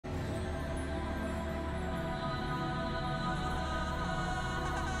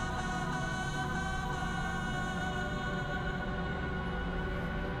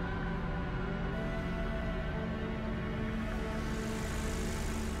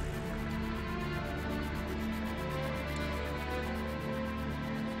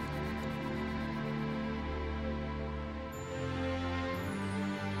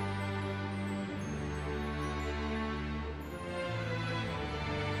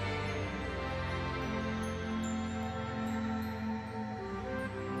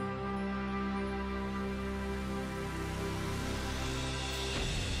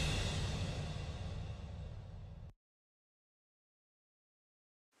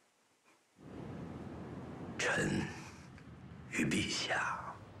与陛下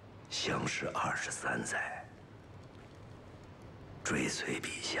相识23载，追随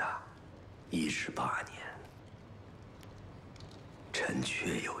陛下18年，臣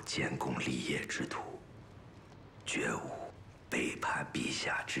确有建功立业之图，绝无背叛陛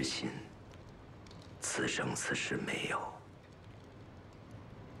下之心。此生此世没有，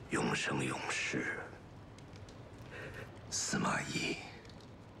永生永世，司马懿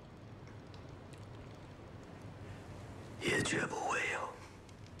也绝不会有。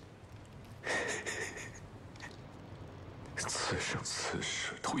此生此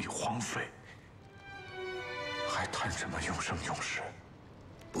世都已荒废，还谈什么永生永世？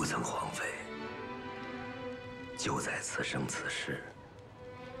不曾荒废，就在此生此世。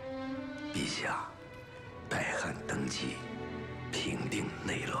陛下代汉登基，平定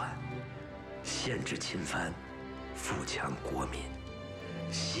内乱，限制侵犯，富强国民，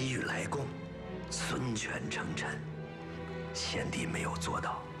西域来贡，孙权称臣。先帝没有做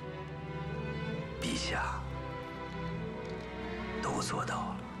到，陛下都做到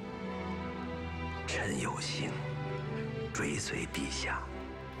了。臣有幸追随陛下，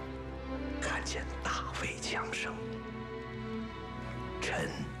看见大魏强盛，臣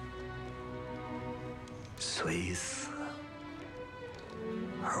虽死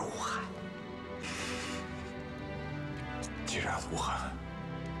而无憾。既然无憾，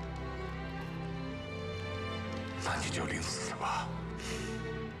那你就领死吧。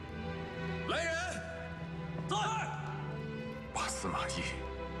来人，在！把司马懿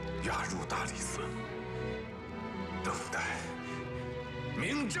押入大理寺，等待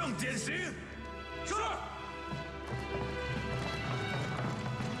明正典刑。是。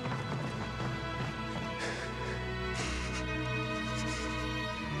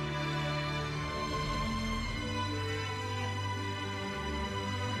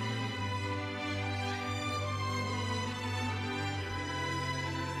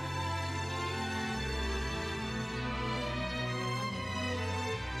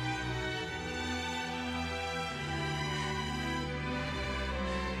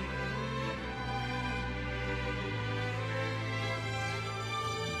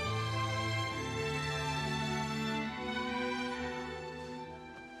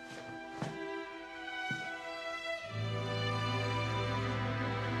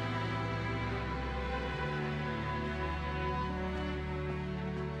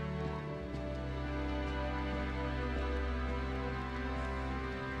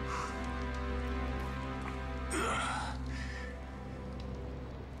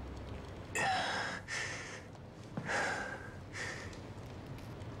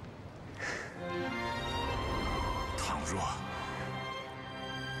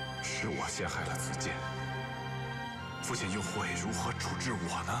陷害了子建，父亲又会如何处置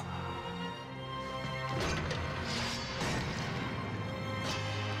我呢？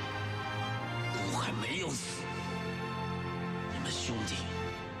我还没有死，你们兄弟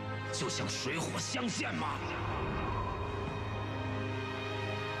就想水火相陷吗？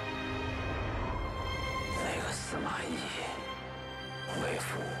那个司马懿，为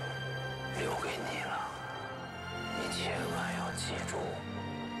父留给你了，你千万要记住。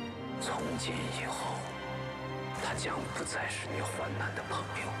从今以后，他将不再是你患难的朋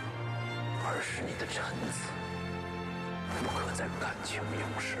友，而是你的臣子，不可再感情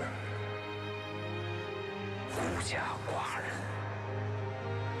用事。孤家寡人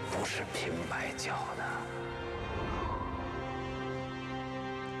不是平白叫的。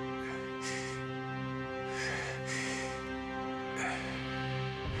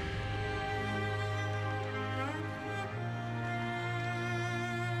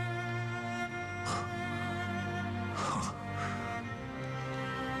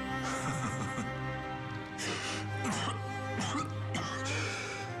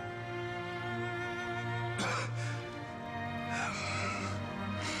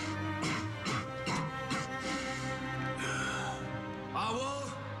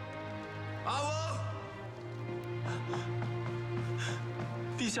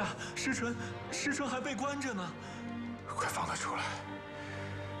陛下，时臣还被关着呢。快放他出来！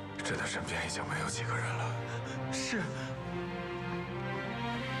朕的身边已经没有几个人了。是。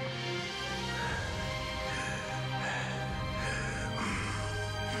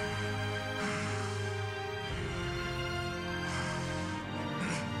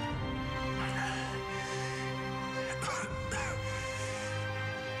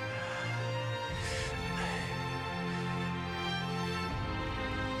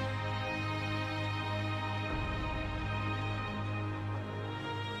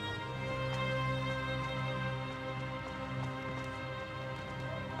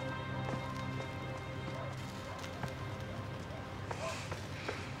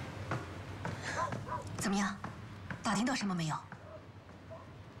怎么样？打听到什么没有？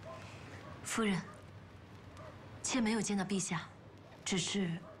夫人，妾没有见到陛下，只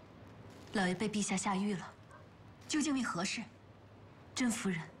是老爷被陛下下狱了。究竟为何事？甄夫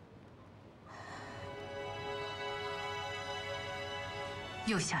人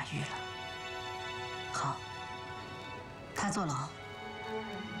又下狱了。好，他坐牢，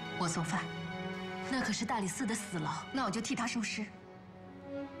我送饭。那可是大理寺的死牢，那我就替他收尸。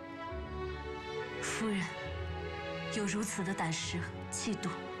夫人有如此的胆识气度，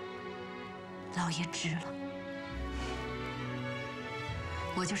老爷知了。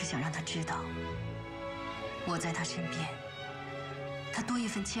我就是想让他知道，我在他身边，他多一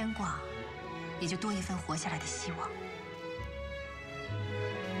份牵挂，也就多一份活下来的希望。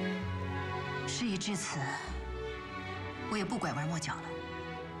事已至此，我也不拐弯抹角了。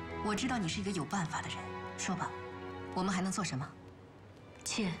我知道你是一个有办法的人，说吧，我们还能做什么？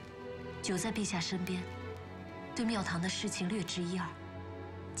妾久在陛下身边，对庙堂的事情略知一二。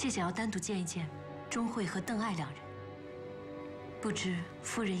妾想要单独见一见钟会和邓艾两人，不知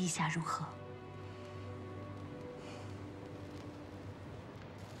夫人意下如何？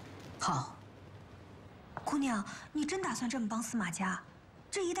好。姑娘，你真打算这么帮司马家？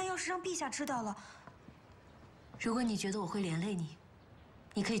这一旦要是让陛下知道了，如果你觉得我会连累你，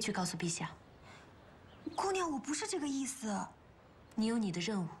你可以去告诉陛下。姑娘，我不是这个意思。你有你的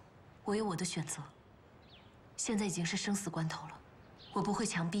任务，我有我的选择。现在已经是生死关头了，我不会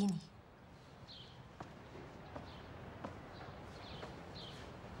强逼你。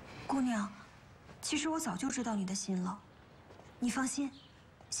姑娘，其实我早就知道你的心了。你放心，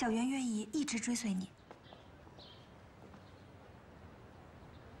小媛愿意一直追随你。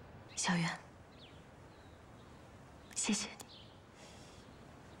小媛，谢谢你。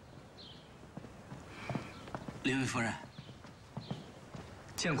林位夫人，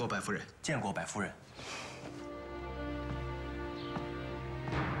见过百夫人。见过百夫人。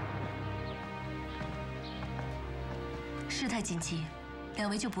事态紧急，两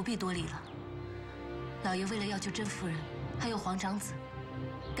位就不必多礼了。老爷为了要救甄夫人，还有皇长子，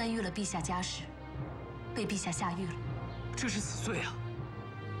干预了陛下家事，被陛下下狱了。这是死罪啊！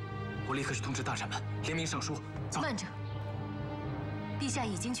我立刻去通知大臣们，联名上书。走。慢着，陛下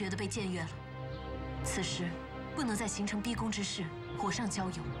已经觉得被僭越了，此时不能再形成逼宫之势，火上浇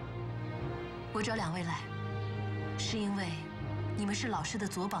油。我找两位来，是因为你们是老师的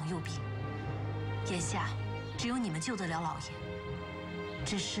左膀右臂，眼下只有你们救得了老爷。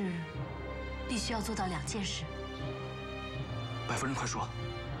只是必须要做到2件事。百夫人，快说。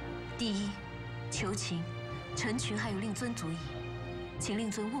第一，求情，臣群还有令尊足矣，请令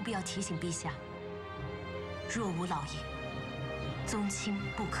尊务必要提醒陛下，若无老爷，宗亲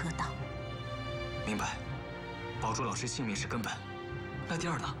不可挡。明白。保住老师性命是根本。那第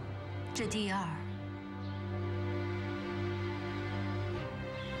二呢？这第二，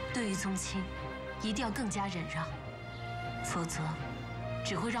对于宗亲，一定要更加忍让，否则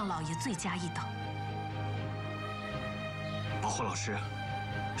只会让老爷罪加一等。保护老师，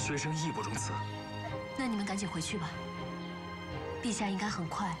学生义不容辞。那你们赶紧回去吧，陛下应该很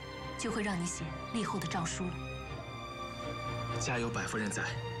快就会让你写立后的诏书了。家有百夫人在，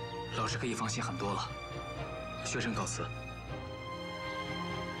老师可以放心很多了。学生告辞。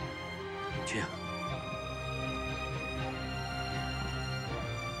去呀。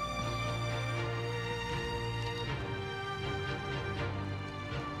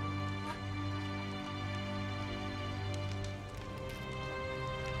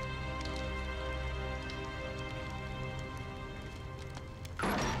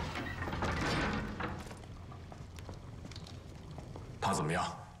他怎么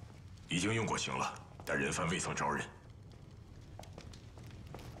样？已经用过刑了，但人犯未曾招认。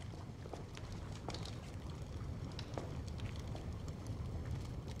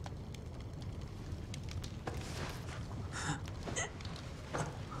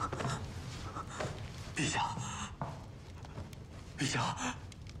陛下，陛下，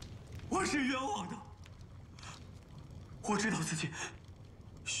我是冤枉的。我知道自己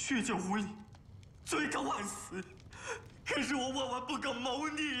酗酒无礼，罪该万死。可是我万万不敢谋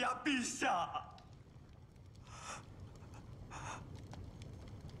逆呀，陛下！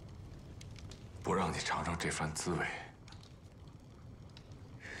不让你尝尝这番滋味，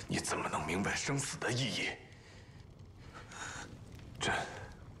你怎么能明白生死的意义？朕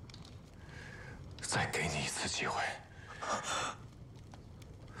再给你一次机会，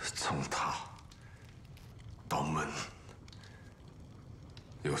从塔到门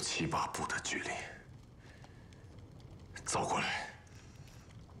有7、8步的距离。走过来，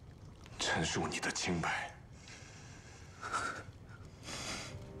陈述你的清白。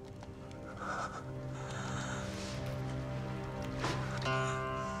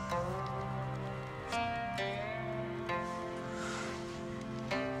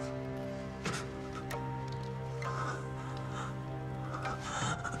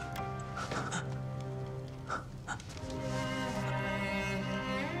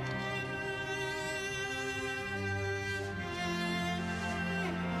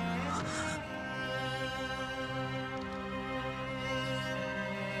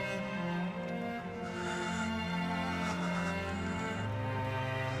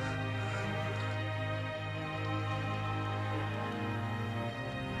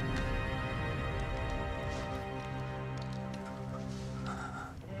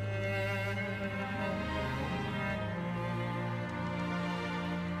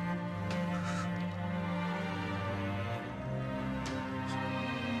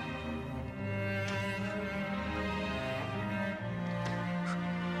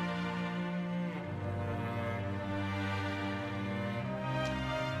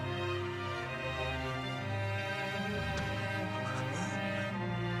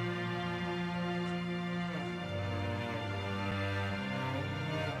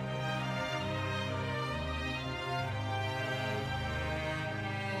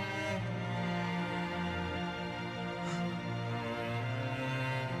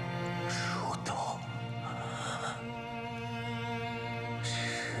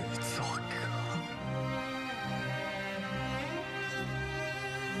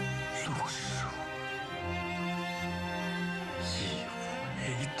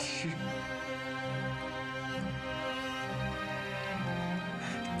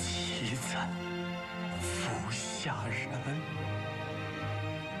家人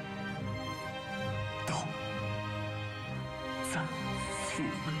都在府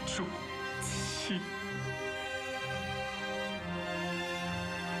中妻。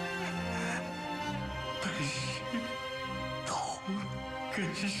本是同根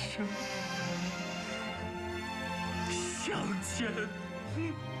生，相见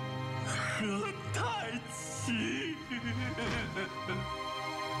何太急。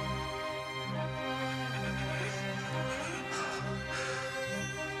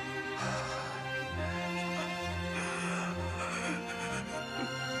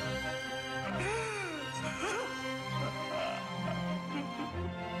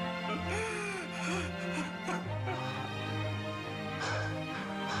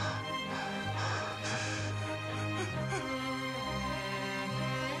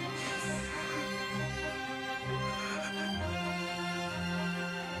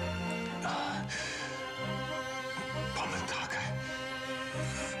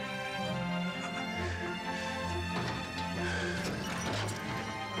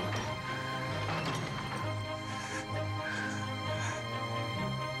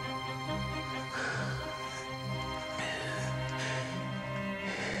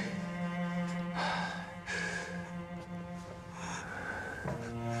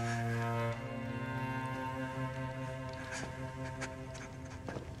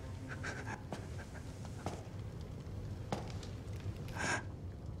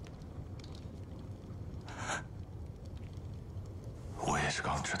是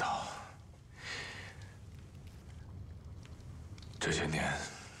刚知道，这些年，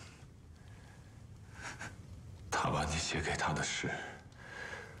他把你写给他的诗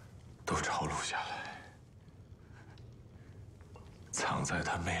都抄录下来，藏在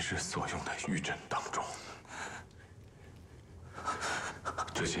他每日所用的玉枕当中。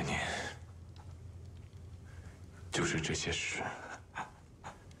这些年，就是这些诗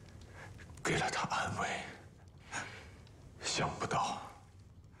给了他安慰。想不到。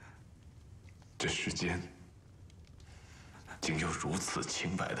这世间竟有如此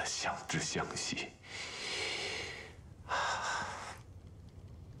清白的相知相惜，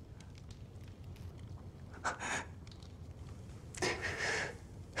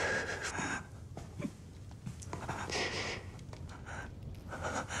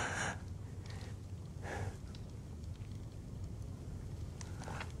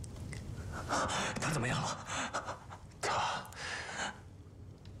他怎么样了？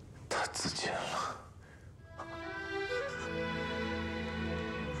他自尽了。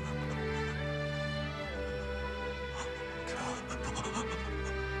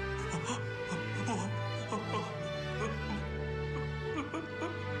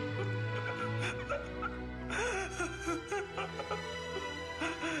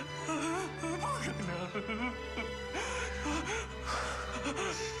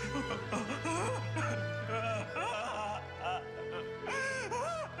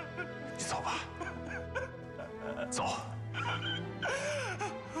你走吧，走，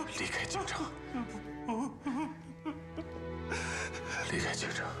离开京城，离开京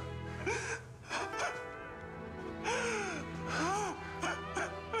城。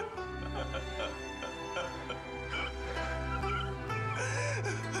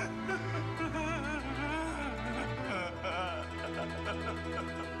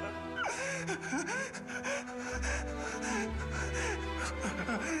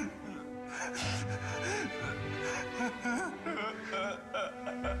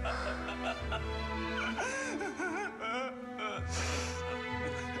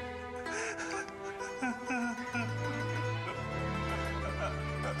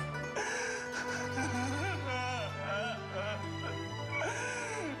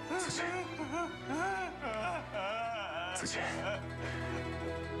子谦，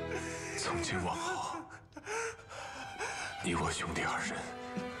从今往后，你我兄弟二人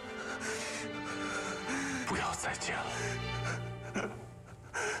不要再见了。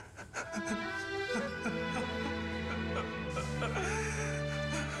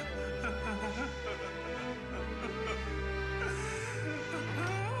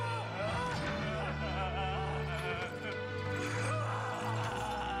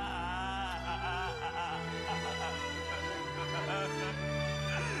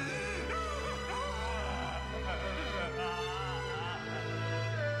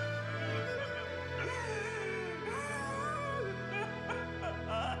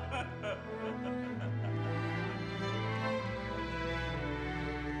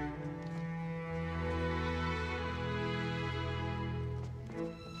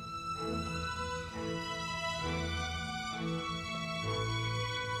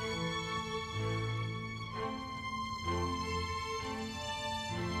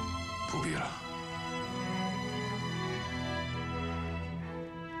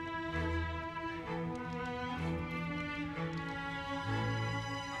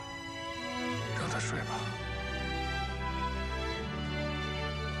睡吧。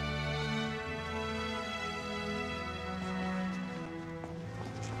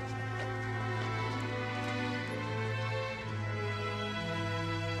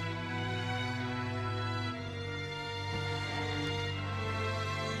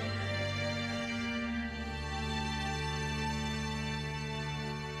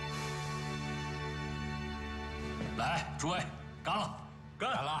来，诸位，干了，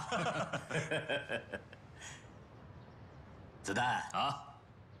干了！子弹啊，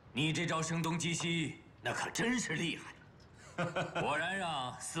你这招声东击西，那可真是厉害，果然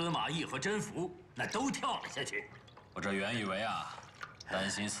让司马懿和甄宓那都跳了下去。我这原以为啊，担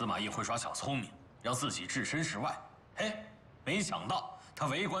心司马懿会耍小聪明，让自己置身事外。嘿，没想到他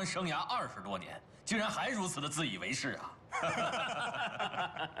为官生涯20多年，竟然还如此的自以为是啊！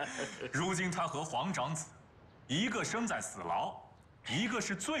如今他和皇长子，一个生在死牢，一个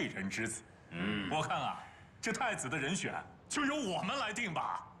是罪人之子。我看啊，这太子的人选就由我们来定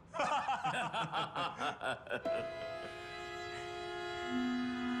吧。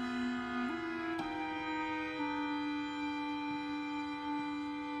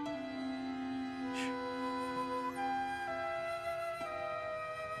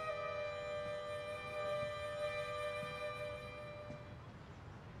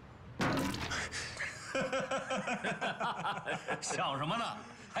想什么呢？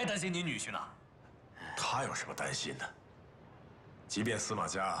还担心你女婿呢？他有什么担心的？即便司马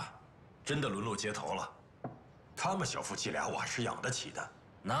家真的沦落街头了，他们小夫妻俩我还是养得起的。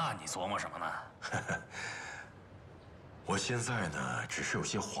那你琢磨什么呢？我现在呢，只是有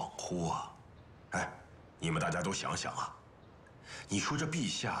些恍惚啊。哎，你们大家都想想啊，你说这陛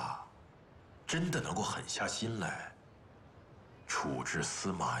下真的能够狠下心来处置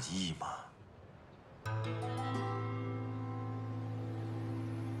司马懿吗？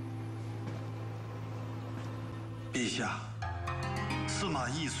陛下，司马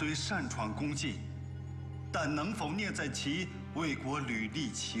懿虽擅闯宫禁，但能否念在其为国屡立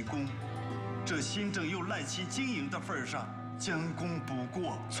奇功，这新政又赖其经营的份上，将功补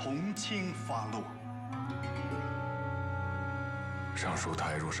过，从轻发落。尚书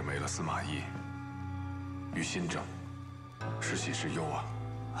台若是没了司马懿，与新政是喜是忧啊？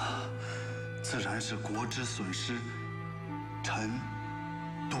自然是国之损失，臣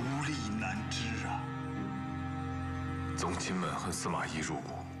独立难支啊。宗亲们恨司马懿入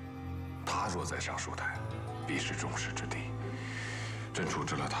骨，他若在尚书台，必是众矢之的。朕处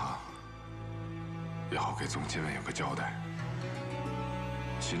置了他，也好给宗亲们有个交代。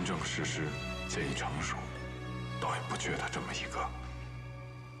新政实施渐已成熟，倒也不缺他这么一个。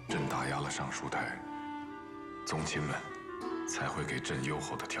朕打压了尚书台，宗亲们才会给朕优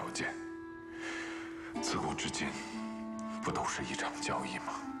厚的条件。自古至今，不都是一场交易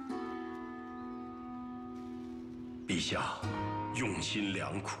吗？陛下用心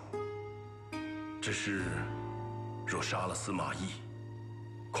良苦，只是若杀了司马懿，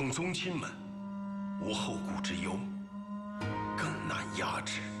恐宗亲们无后顾之忧，更难压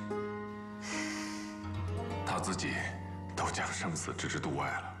制。他自己都将生死置之度外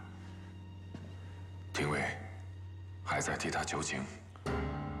了，廷尉还在替他求情，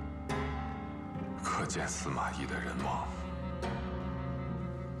可见司马懿的人望。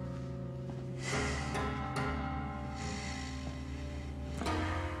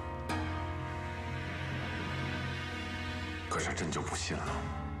可是朕就不信了，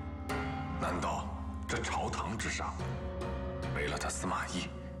难道这朝堂之上，没了他司马懿，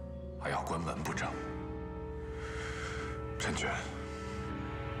还要关文不成？臣劝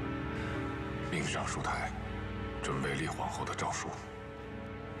命尚书台准备立皇后的诏书。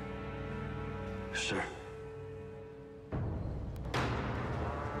是。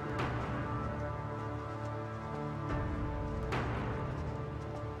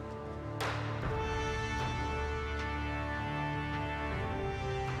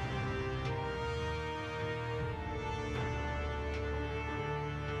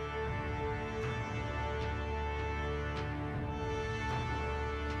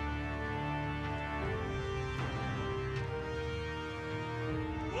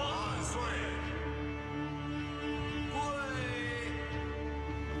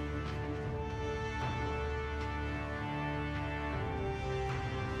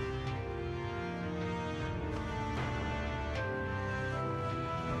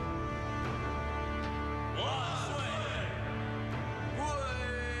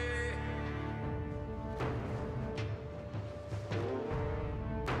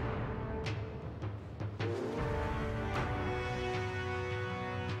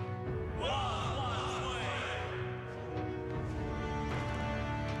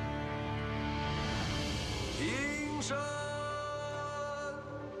身。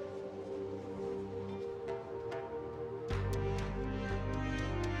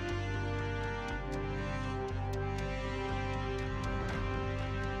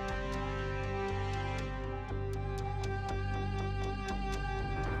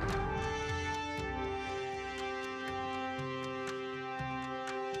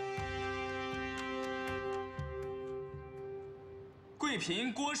贵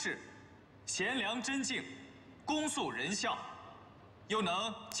嫔郭氏，贤良贞敬，恭肃仁孝，又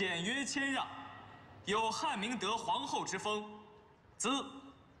能简约谦让，有汉明德皇后之风，兹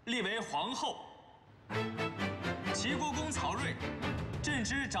立为皇后。齐国公曹睿，朕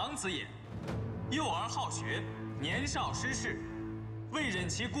之长子也，幼而好学，年少失势，为忍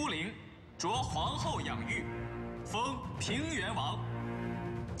其孤零，着皇后养育，封平原王。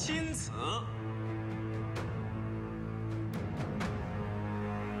钦此。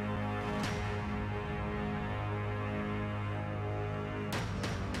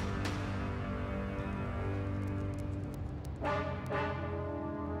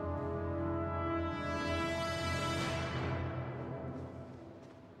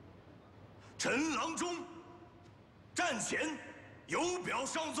陈郎中，战前有表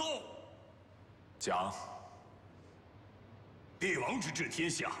上奏。讲。帝王之治天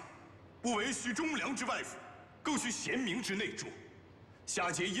下，不唯需忠良之外辅，更需贤明之内助。夏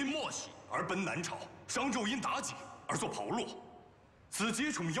桀因莫喜而奔南朝，商纣因妲己而作炮烙，此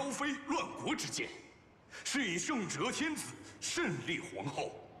结宠妖妃、乱国之见。是以圣哲天子慎立皇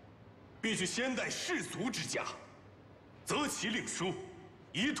后，必须先代世族之家，择其令书，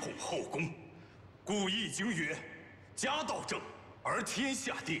以统后宫。故《易经》曰：“家道正而天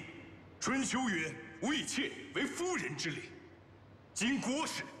下定。”《春秋》曰：“无以妾为夫人之礼。”今郭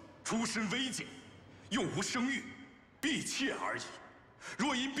氏出身微贱，又无生育，婢妾而已。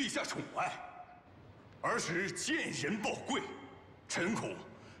若因陛下宠爱，而使贱人抱贵，臣恐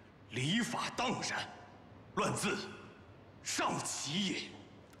礼法荡然，乱自上其也。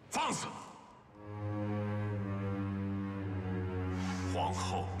放肆！皇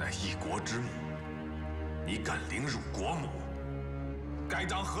后乃一国之母，你敢凌辱国母，该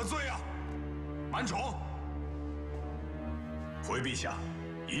当何罪啊？满宠！回陛下，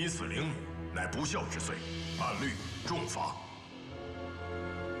以此凌母，乃不孝之罪，按律重罚。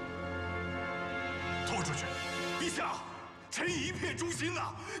拖出去！陛下，臣一片忠心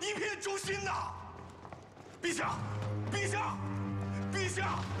呐，一片忠心呐！陛下，陛下，陛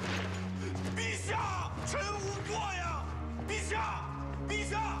下，陛下，臣无过呀！陛下，陛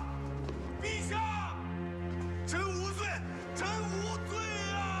下，陛下，臣无罪，臣无罪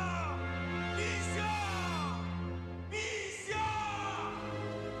呀！陛下，陛下。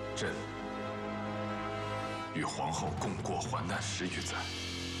朕与皇后共过患难10余载，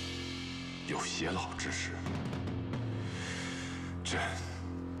有偕老之时。朕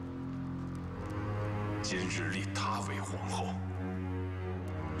今日立她为皇后，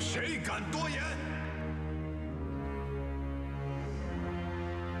谁敢多言？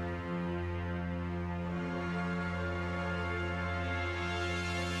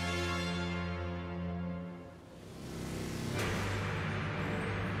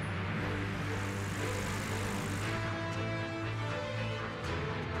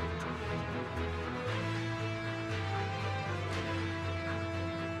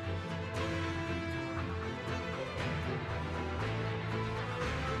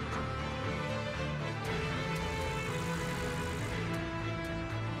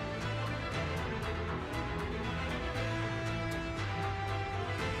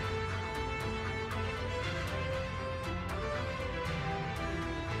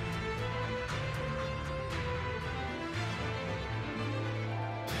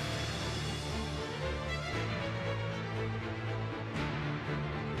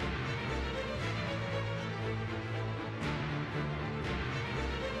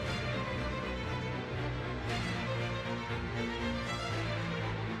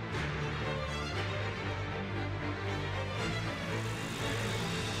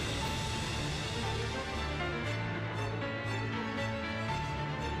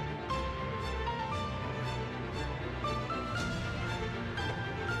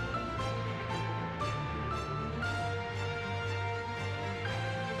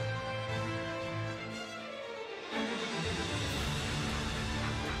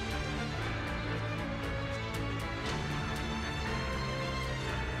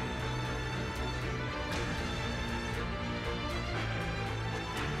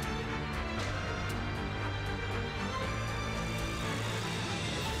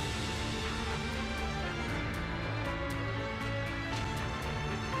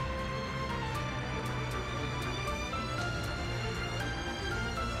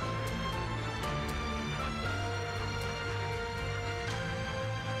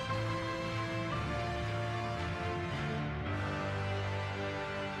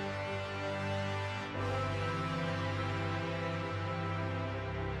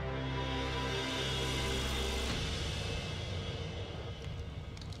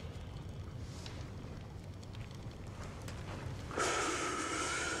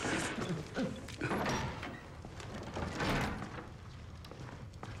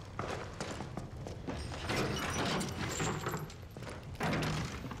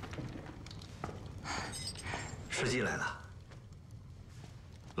师纪来了。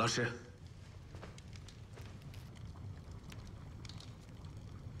老师，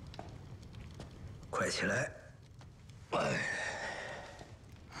快起来！哎，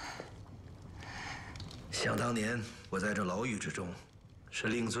想当年我在这牢狱之中，是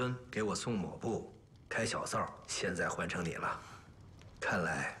令尊给我送抹布、开小灶，现在换成你了。看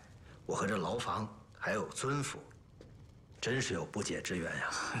来我和这牢房还有尊府，真是有不解之缘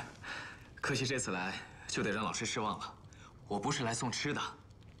呀。可惜这次来就得让老师失望了。我不是来送吃的，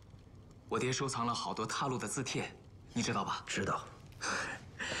我爹收藏了好多踏录的字帖，你知道吧？知道。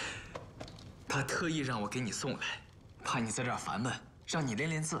他特意让我给你送来，怕你在这儿烦闷，让你练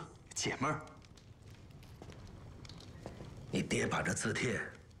练字，解闷儿。你爹把这字帖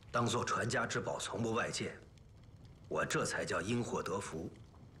当作传家之宝，从不外借，我这才叫因祸得福。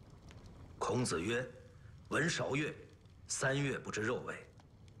孔子曰：“闻韶乐，3月不知肉味。”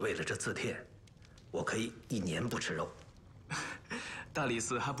为了这字帖，我可以1年不吃肉。大理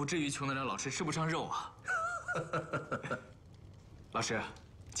寺还不至于穷得让老师吃不上肉啊！老师，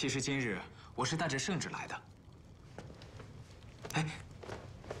其实今日我是带着圣旨来的。哎，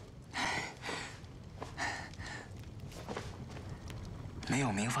没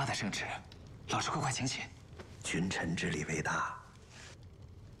有明发的圣旨，老师快请起。君臣之礼为大。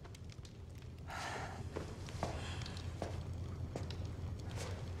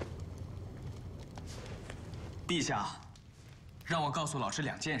陛下，让我告诉老师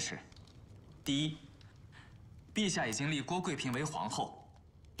2件事。第一，陛下已经立郭贵嫔为皇后，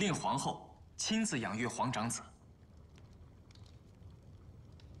令皇后亲自养育皇长子。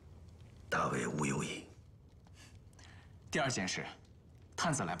大魏无有矣。第2件事，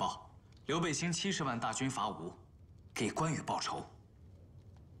探子来报，刘备兴70万大军伐吴，给关羽报仇。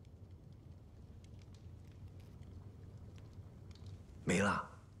没了，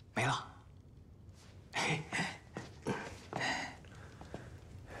没了。嘿。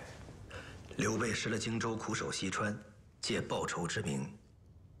刘备失了荆州，苦守西川，借报仇之名，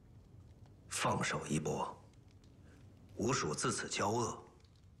放手一搏，吴蜀自此交恶，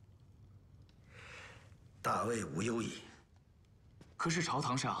大魏无忧矣。可是朝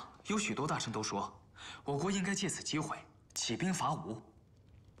堂上有许多大臣都说，我国应该借此机会起兵伐吴，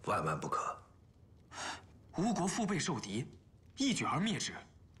万万不可。吴国腹背受敌，一举而灭之，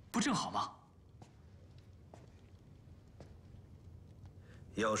不正好吗？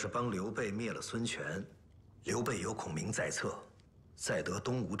要是帮刘备灭了孙权，刘备有孔明在侧，再得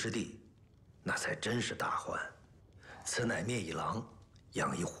东吴之地，那才真是大患。此乃灭一狼，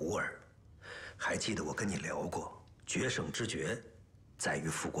养一虎耳。还记得我跟你聊过，决胜之决，在于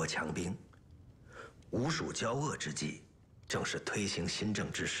富国强兵。吴蜀交恶之际，正是推行新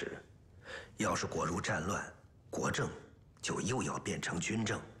政之时。要是国入战乱，国政就又要变成军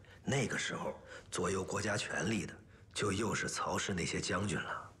政，那个时候左右国家权力的，就又是曹氏那些将军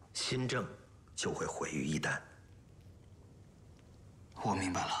了，新政就会毁于一旦。我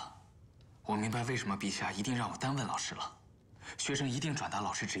明白了，我明白为什么陛下一定让我单问老师了，学生一定转达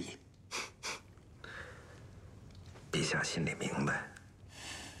老师之意。陛下心里明白。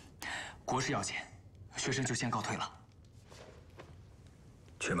国事要紧，学生就先告退了。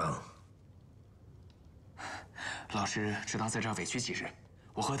去忙。老师只当在这儿委屈几日，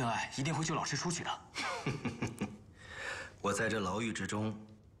我和德爱一定会救老师出去的。我在这牢狱之中，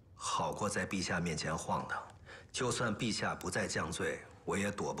好过在陛下面前晃荡。就算陛下不再降罪，我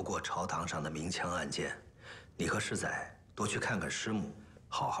也躲不过朝堂上的明枪暗箭。你和世载多去看看师母，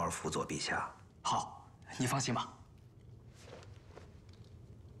好好辅佐陛下。好，你放心吧。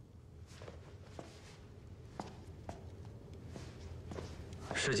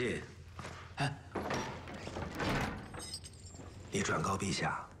世纪，哎，你转告陛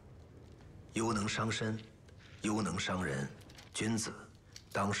下，忧能伤身，忧能伤人，君子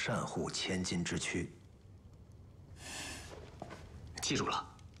当善护千金之躯。记住了。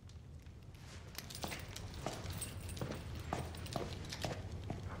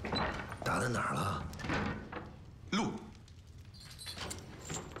打在哪儿了？路。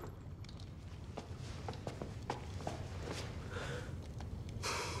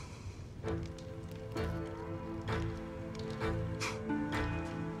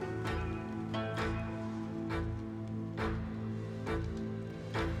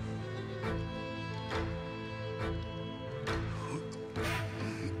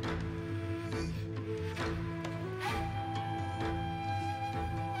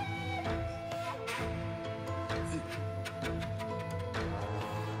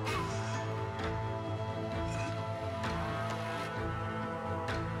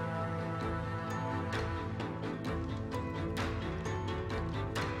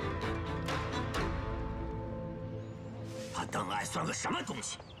他邓艾算个什么东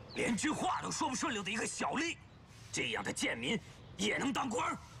西？连句话都说不顺溜的一个小吏，这样的贱民也能当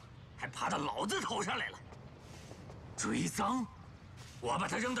官，还爬到老子头上来了。追赃，我把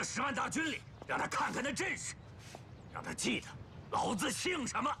他扔到10万大军里，让他看看那阵势，让他记得老子姓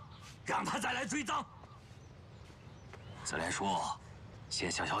什么，让他再来追赃。自连叔，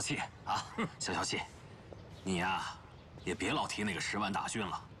先消消气啊，消消气。你呀，也别老提那个10万大军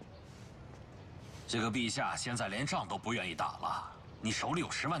了。这个陛下现在连仗都不愿意打了，你手里有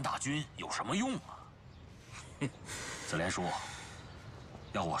10万大军有什么用啊？自连叔，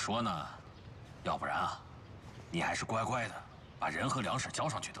要我说呢，要不然啊，你还是乖乖的把人和粮食交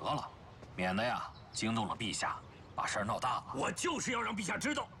上去得了，免得呀惊动了陛下，把事儿闹大了。我就是要让陛下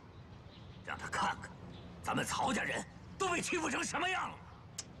知道，让他看看，咱们曹家人都被欺负成什么样了。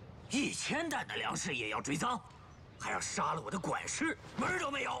1000担的粮食也要追赃，还要杀了我的管事，门儿都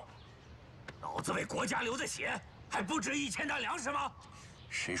没有。老子为国家流的血还不值1000担粮食吗？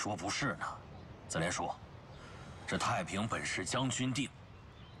谁说不是呢？自连叔，这太平本是将军定，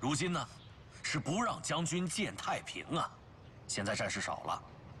如今呢，是不让将军见太平啊。现在战士少了，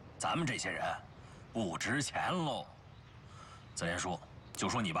咱们这些人不值钱喽。自连叔，就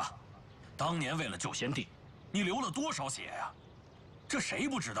说你吧，当年为了救先帝，你流了多少血呀？这谁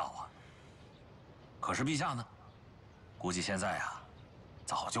不知道啊？可是陛下呢，估计现在呀，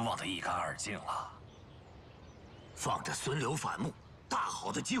早就忘得一干二净了。放着孙刘反目，大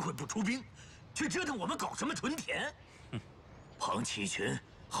好的机会不出兵，却折腾我们搞什么屯田？捧起一群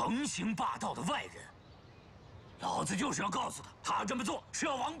横行霸道的外人，老子就是要告诉他，他这么做是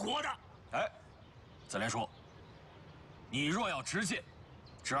要亡国的。哎，自连叔，你若要直谏，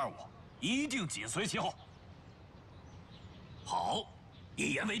侄儿我一定紧随其后。好，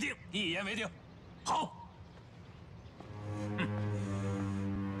一言为定。一言为定。好。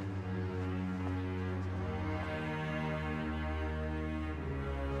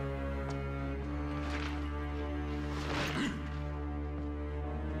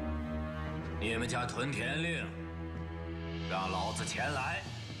你们家屯田令，让老子前来。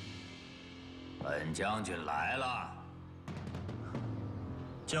本将军来了。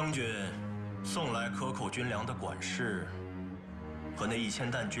将军送来可口军粮的管事和那1000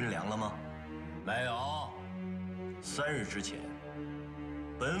担军粮了吗？没有。3日之前，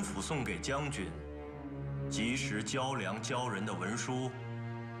本府送给将军及时交粮交人的文书，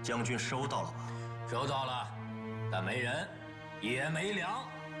将军收到了吧？收到了，但没人，也没粮。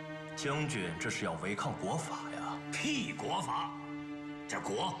将军这是要违抗国法呀！屁国法！这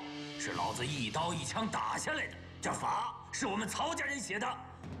国是老子一刀一枪打下来的，这法是我们曹家人写的，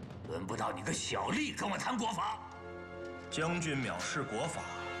轮不到你个小吏跟我谈国法。将军藐视国法，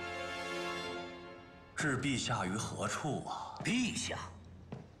置陛下于何处啊？陛下，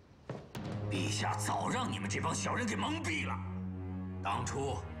陛下早让你们这帮小人给蒙蔽了。当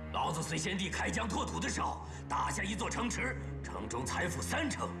初老子随先帝开疆拓土的时候，打下一座城池，城中财富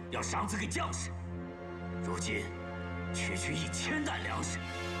30%要赏赐给将士。如今，区区1000担粮食，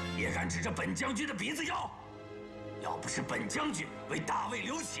也敢指着本将军的鼻子要？要不是本将军为大魏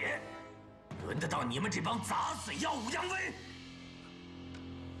流血，轮得到你们这帮杂碎耀武扬威？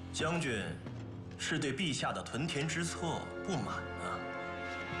将军是对陛下的屯田之策不满啊？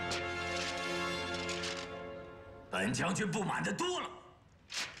本将军不满的多了。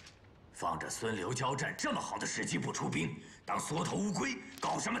放着孙刘交战这么好的时机不出兵，当缩头乌龟，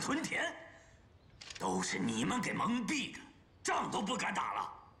搞什么屯田？都是你们给蒙蔽的，仗都不敢打了，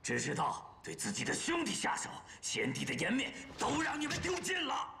只知道对自己的兄弟下手，先帝的颜面都让你们丢尽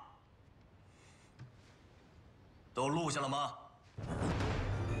了。都录下了吗？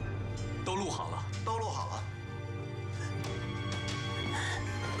都录好了，都录好了。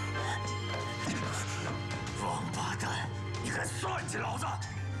王八蛋，你敢算计老子？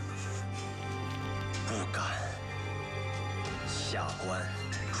不敢。下官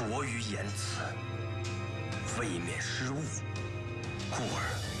拙于言辞，未免失误，故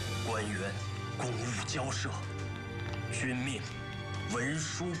而官员公务交涉，君命文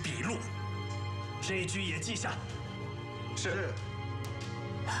书笔录，这句也记下。是。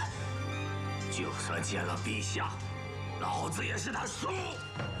就算见了陛下，老子也是他叔。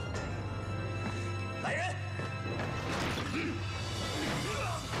来人！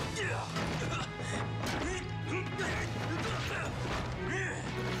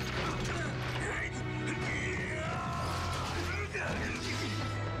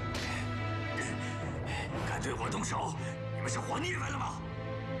敢对我动手，你们是活腻歪了吗？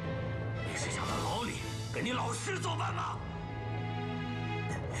你是想到牢里跟你老师作伴吗？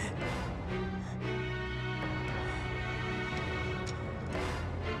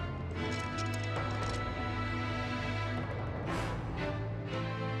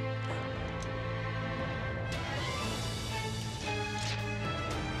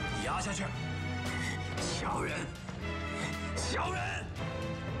下去！小人，小人，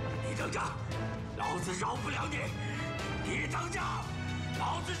你等着，老子饶不了你！你等着，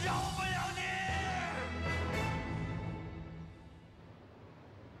老子饶不了你！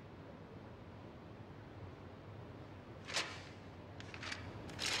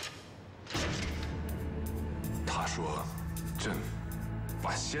他说：“朕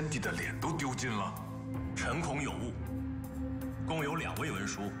把先帝的脸都丢尽了。”臣恐有误。共有2位文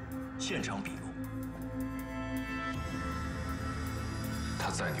书，现场笔录。他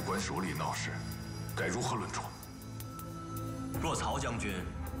在你官手里闹事，该如何论处？若曹将军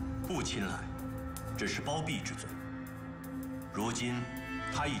不亲来，只是包庇之罪。如今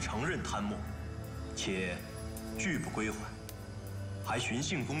他已承认贪墨，且拒不归还，还寻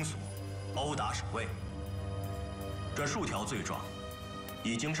衅攻索，殴打守卫。这数条罪状，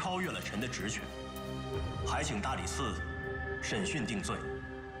已经超越了臣的职权，还请大理寺审讯定罪。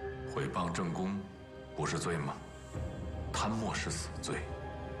毁谤正宫，不是罪吗？贪墨是死罪，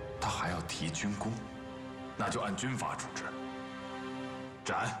他还要提军功，那就按军法处置。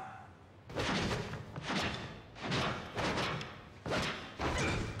斩！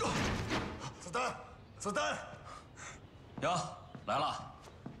子弹，子弹！哟，来了。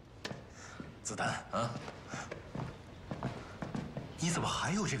子弹啊！你怎么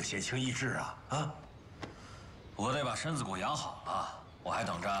还有这个闲情逸致啊？啊！我得把身子骨养好了，我还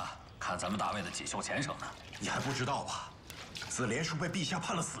等着看咱们大魏的锦绣前程呢。你还不知道吧？子连叔被陛下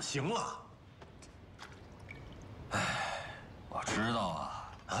判了死刑了。哎，我知道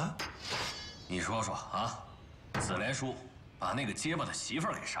啊。啊？你说说啊，子连叔把那个结巴的媳妇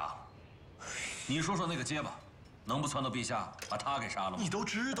儿给杀了，你说说那个结巴，能不撺掇陛下把他给杀了吗？你都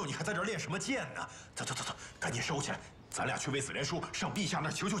知道，你还在这儿练什么剑呢？走走走走，赶紧收起来，咱俩去为子连叔上陛下那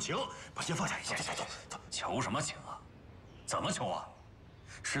儿求求情。把剑放下，走走走走。求什么情啊？怎么求啊？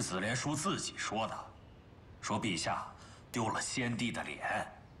是子连叔自己说的，说陛下丢了先帝的脸，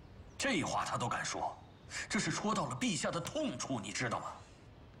这话他都敢说，这是戳到了陛下的痛处，你知道吗？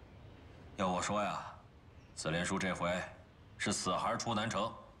要我说呀，子连叔这回是死孩出南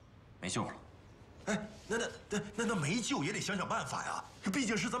城，没救了。哎，那没救也得想想办法呀，这毕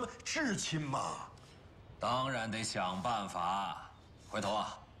竟是咱们至亲嘛。当然得想办法。回头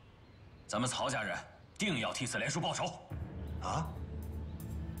啊，咱们曹家人定要替子连叔报仇。啊？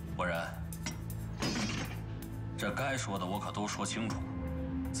不然，这该说的我可都说清楚了。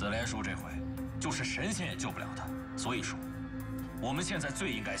子连叔这回就是神仙也救不了他，所以说，我们现在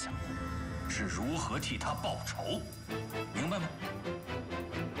最应该想的是如何替他报仇，明白吗？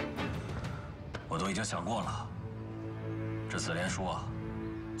我都已经想过了。这子连叔啊，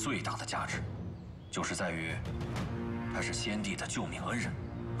最大的价值，就是在于他是先帝的救命恩人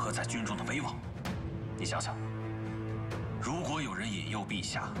和在军中的威望。你想想，如果有人引诱陛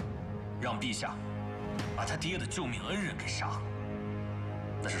下，让陛下把他爹的救命恩人给杀了，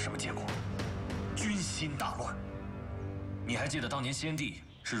那是什么结果？军心大乱。你还记得当年先帝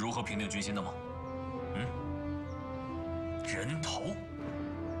是如何平定军心的吗？人头。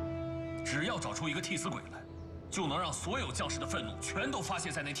只要找出一个替死鬼来，就能让所有将士的愤怒全都发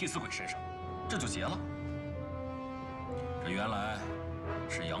泄在那替死鬼身上，这就结了。这原来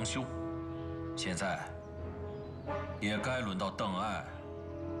是杨修，现在也该轮到邓艾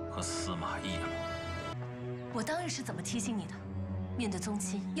和司马懿了。我当然是怎么提醒你的，面对宗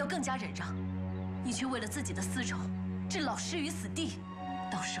亲要更加忍让，你却为了自己的私仇置老师于死地，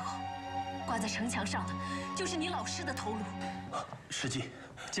到时候挂在城墙上的就是你老师的头颅。师继，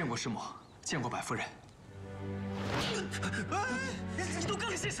见过师母，见过百夫人。你都干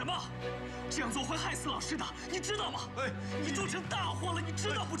了些什么？这样做会害死老师的，你知道吗？哎，你铸成大祸了，你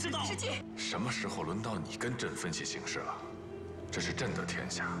知道不知道？师继，什么时候轮到你跟朕分析形势了？这是朕的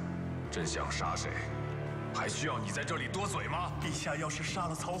天下，朕想杀谁，还需要你在这里多嘴吗？陛下要是杀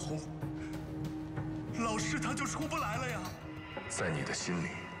了曹洪，老师他就出不来了呀。在你的心里，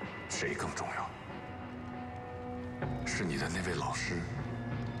谁更重要？是你的那位老师，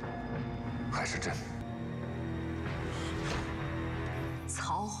还是朕？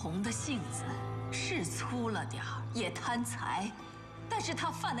曹洪的性子是粗了点儿，也贪财，但是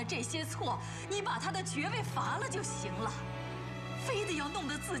他犯的这些错，你把他的爵位罚了就行了，非得要弄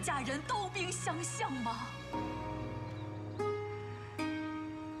得自家人刀兵相向吗？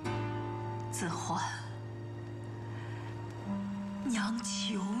子焕，娘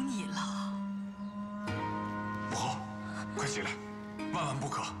求你了。不好，快起来，万万不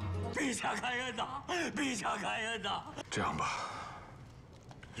可！陛下开恩呐！陛下开恩呐！这样吧，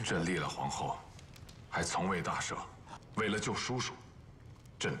朕立了皇后，还从未大赦，为了救叔叔，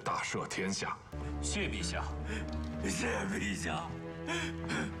朕大赦天下。谢陛下，谢陛下。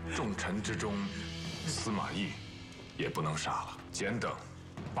众臣之中，司马懿也不能杀了。简等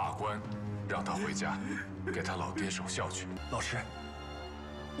罢官，让他回家，给他老爹守孝去。老师，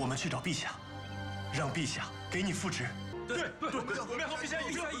我们去找陛下，让陛下给你复职。对，我们要和陛下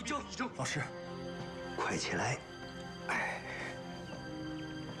一争。老师，快起来！哎，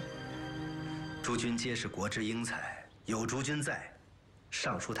诸君皆是国之英才，有诸君在，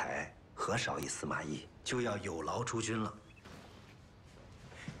尚书台何少一司马懿？就要有劳诸君了，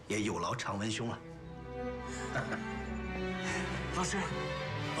也有劳常文兄了。老师，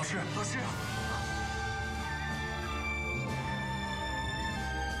老师，老师。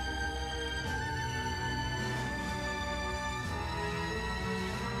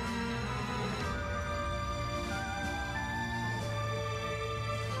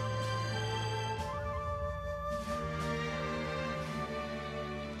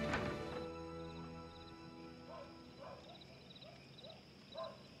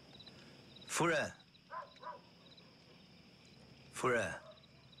夫人，夫人，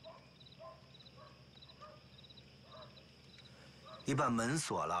你把门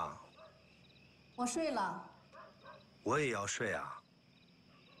锁了。我睡了。我也要睡啊。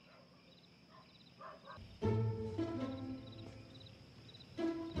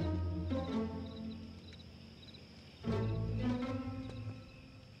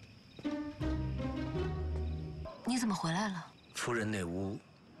你怎么回来了？夫人那屋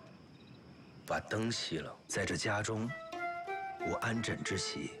把灯熄了，在这家中无安枕之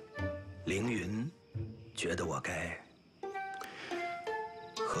喜。凌云觉得我该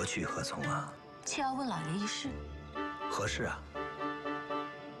何去何从啊？妾要问老爷一事。何事啊？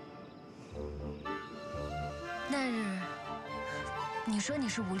那日你说你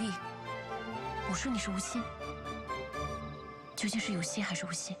是无力，我说你是无心，究竟是有心还是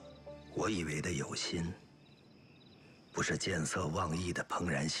无心？我以为的有心，不是见色忘义的怦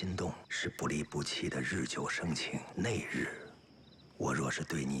然心动，是不离不弃的日久生情。那日，我若是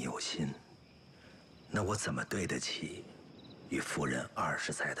对你有心，那我怎么对得起与夫人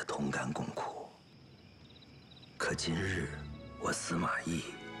20载的同甘共苦？可今日我司马懿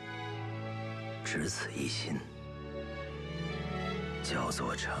只此一心，叫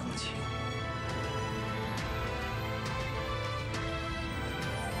做成情。